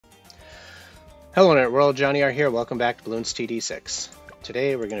Hello Internet World, Johnny R here. Welcome back to Bloons TD6.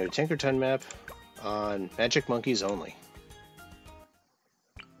 Today we're going to do a Tinkerton map on Magic Monkeys only.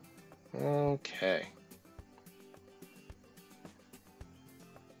 Okay.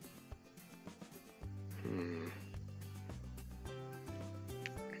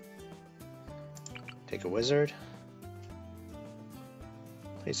 Take a wizard.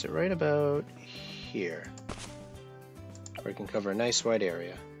 Place it right about here, where it can cover a nice wide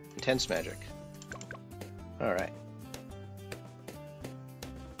area. Intense magic. Alright.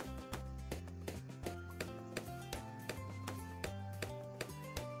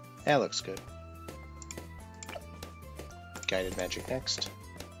 That looks good. Guided magic next.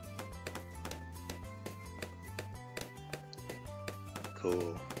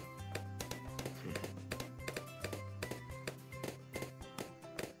 Cool.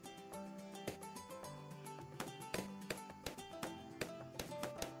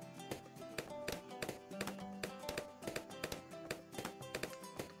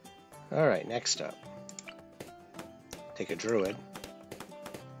 Alright, next up. Take a druid.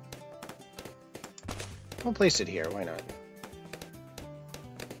 I'll place it here, why not?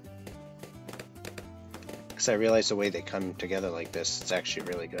 Because I realize the way they come together like this, it's actually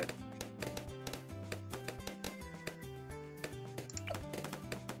really good.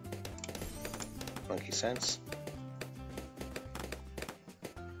 Monkey sense.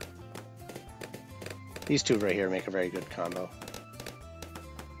 These two right here make a very good combo.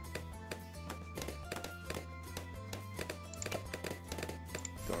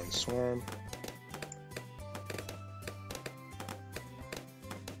 Thorn Swarm.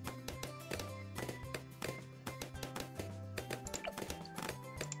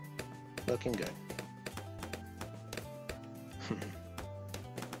 Looking good.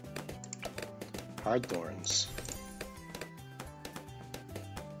 Hard Thorns.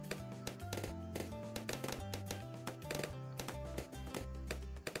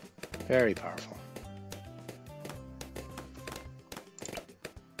 Very powerful.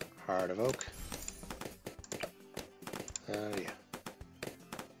 Heart of Oak. Oh yeah.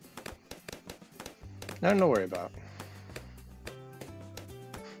 Nothing to worry about.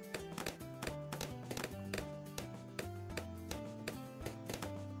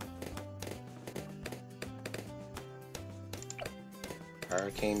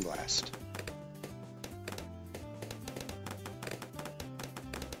 Arcane Blast.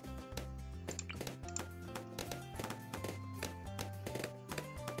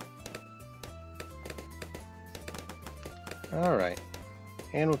 Alright.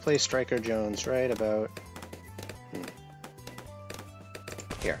 And we'll play Striker Jones right about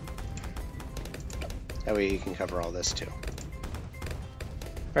here. That way he can cover all this too.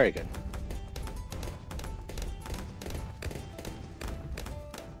 Very good.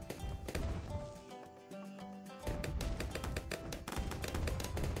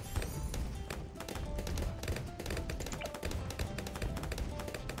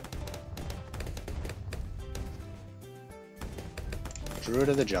 Druid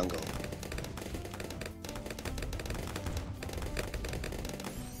of the Jungle.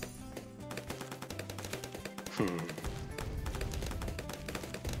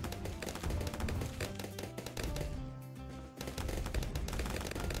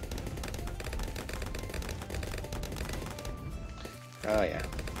 Oh yeah.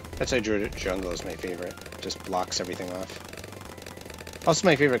 That's why Druid of the Jungle is my favorite. Just blocks everything off. Also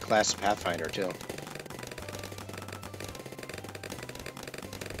my favorite class Pathfinder too.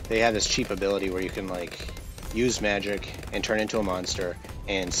 They have this cheap ability where you can like use magic and turn into a monster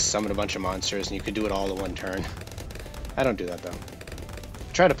and summon a bunch of monsters, and you can do it all in one turn. I don't do that though.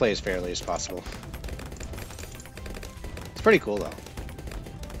 I try to play as fairly as possible. It's pretty cool though.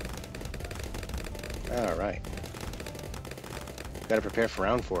 Alright. Gotta prepare for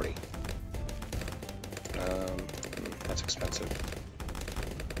round 40. That's expensive.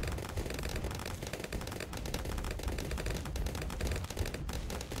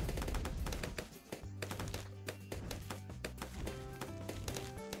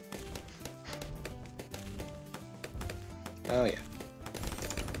 Oh yeah.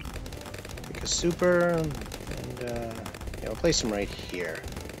 Take a super, and yeah, we'll place him right here.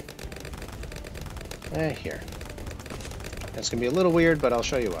 Here. That's gonna be a little weird, but I'll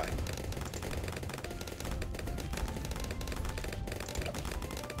show you why.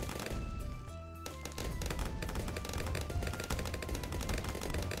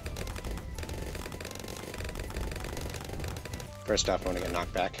 First off, I want to get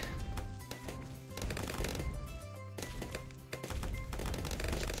knocked back.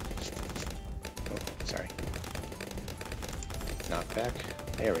 Sorry. Knockback.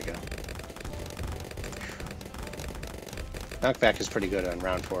 There we go. Knockback is pretty good on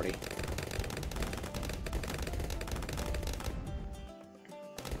round 40.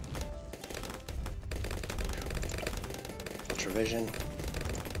 Ultravision.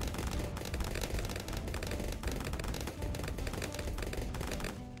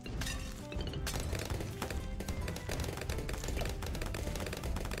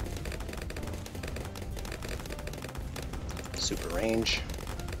 Super range.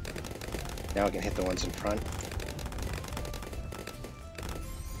 Now I can hit the ones in front.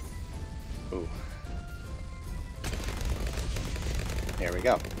 Ooh. There we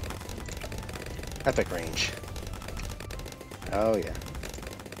go. Epic range. Oh yeah.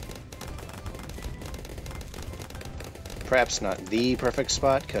 Perhaps not the perfect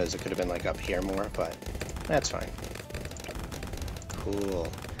spot, because it could have been like up here more, but that's fine.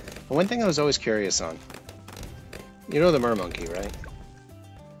 Cool. One thing I was always curious on. You know the mermonkey, right?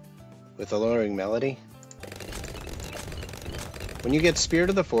 With the lowering melody? When you get Spirit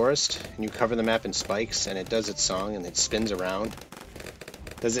of the Forest, and you cover the map in spikes, and it does its song, and it spins around,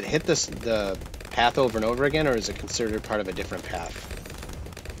 does it hit the path over and over again, or is it considered part of a different path?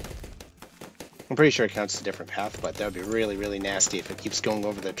 I'm pretty sure it counts as a different path, but that would be really, really nasty if it keeps going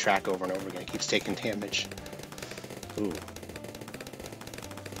over the track over and over again. It keeps taking damage. Ooh.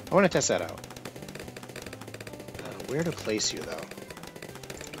 I want to test that out. Where to place you, though?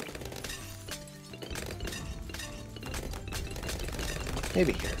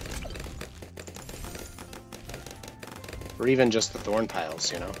 Maybe here. Or even just the thorn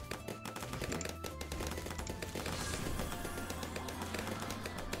piles, you know?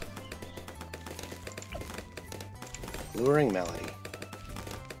 Luring melody.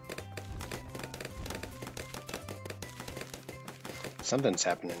 Something's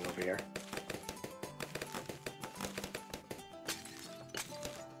happening over here.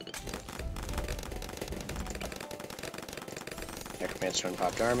 Necromancer and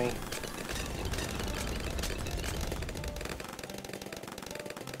Popped Army.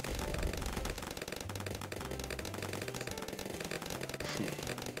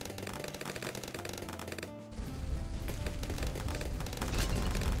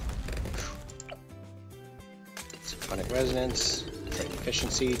 Symphonic Resonance, Trident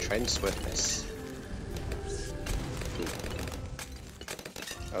Efficiency, Trident Swiftness.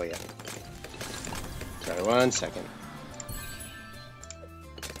 Oh yeah. Sorry, 1 second.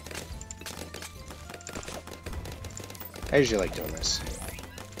 I usually like doing this.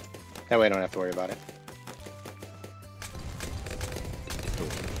 That way I don't have to worry about it.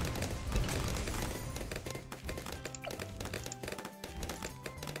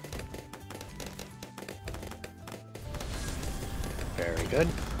 Very good.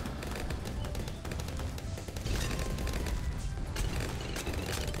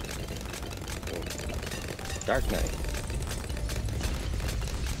 Dark Knight.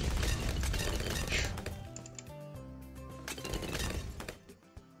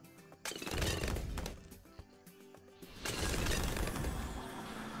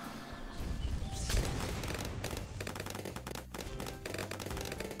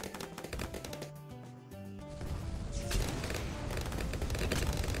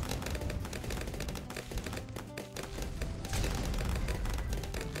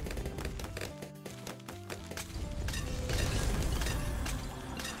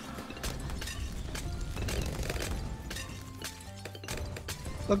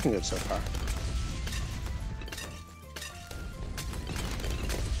 Looking good so far.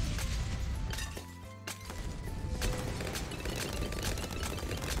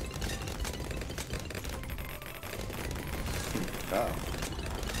 Oh.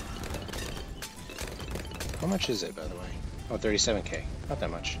 How much is it, by the way? Oh, 37K. Not that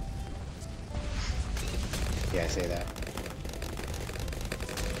much. Yeah, I say that.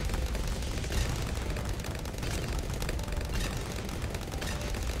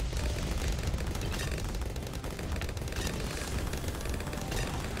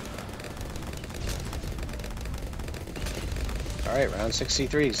 Alright, round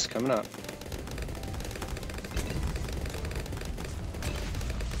 63 is coming up.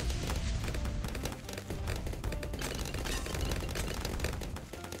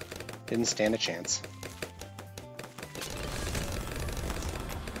 Didn't stand a chance.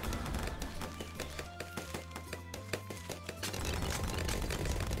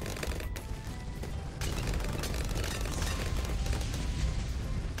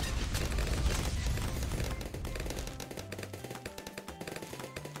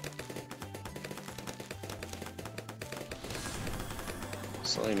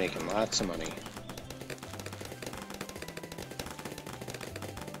 Slowly making lots of money.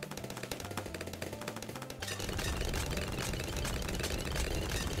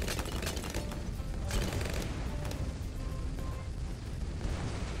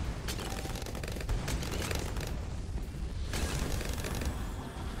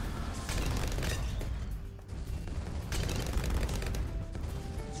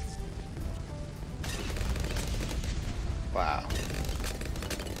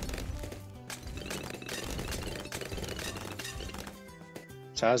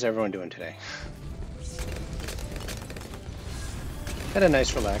 So how's everyone doing today? Had a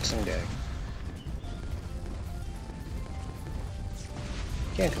nice relaxing day.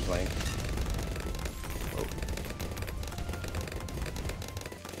 Can't complain. Oh.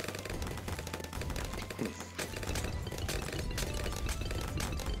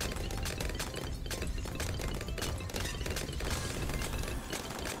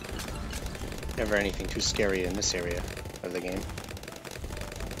 Never anything too scary in this area of the game.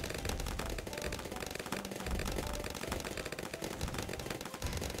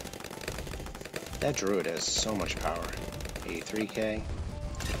 That druid has so much power. 83k.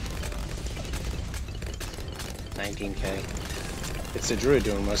 19k. It's the druid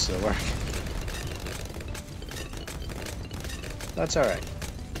doing most of the work. That's alright.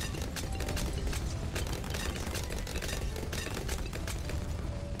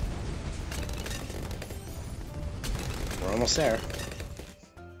 We're almost there.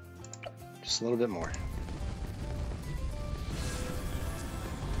 Just a little bit more.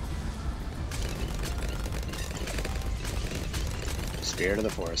 Spirit of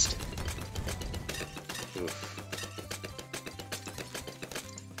the forest. Oof.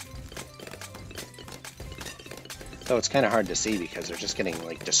 Though it's kind of hard to see because they're just getting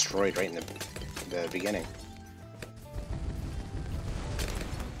like destroyed right in the beginning.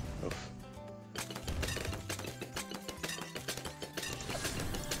 Oof.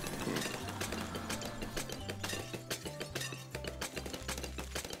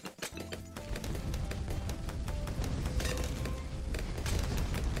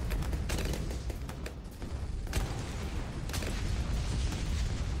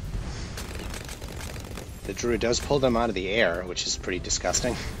 The druid does pull them out of the air, which is pretty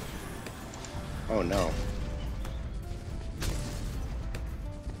disgusting. Oh no.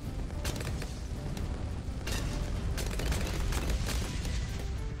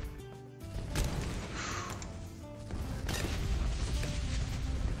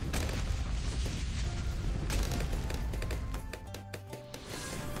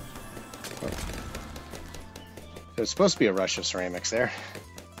 There's supposed to be a rush of ceramics there.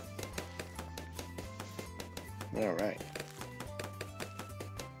 All right.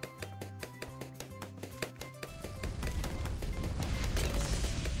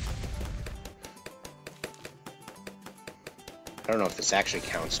 I don't know if this actually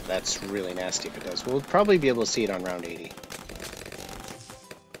counts, but that's really nasty if it does. We'll probably be able to see it on round 80.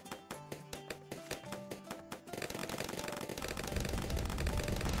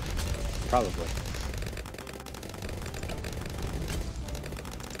 Probably.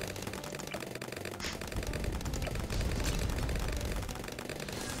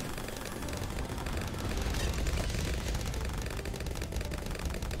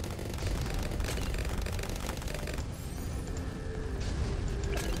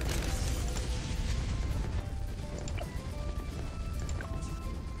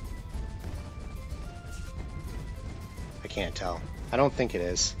 Can't tell. I don't think it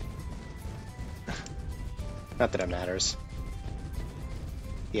is. Not that it matters.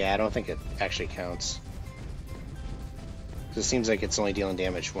 Yeah, I don't think it actually counts. It seems like it's only dealing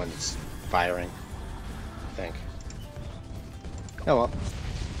damage when it's firing, I think. Oh well.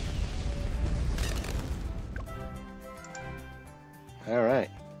 Alright.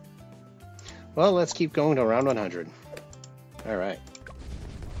 Well, let's keep going to round 100. Alright.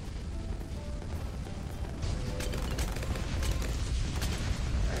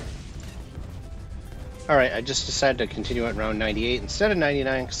 Alright, I just decided to continue at round 98 instead of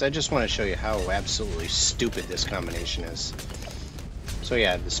 99 because I just want to show you how absolutely stupid this combination is. So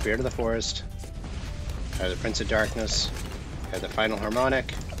yeah, the Spirit of the Forest, I have the Prince of Darkness, I have the Final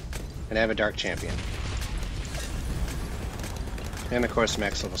Harmonic, and I have a Dark Champion. And of course,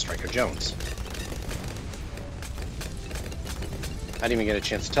 Max Level Striker Jones. I didn't even get a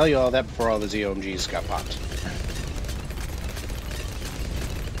chance to tell you all that before all the ZOMGs got popped.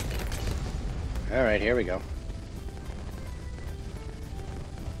 Alright, here we go.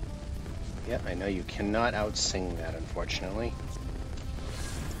 Yep, I know you cannot outsing that, unfortunately.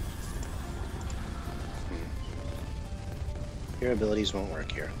 Your abilities won't work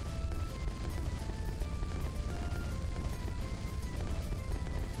here.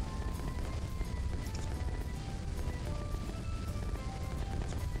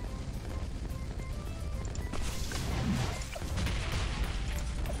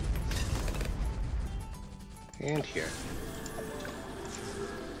 And here.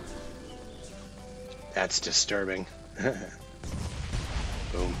 That's disturbing.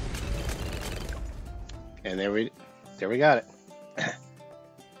 Boom. And there we got it.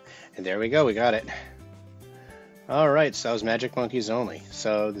 And there we go, we got it. Alright, so that was Magic Monkeys only.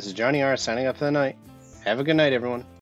 So this is Johnny R signing up for the night. Have a good night, everyone.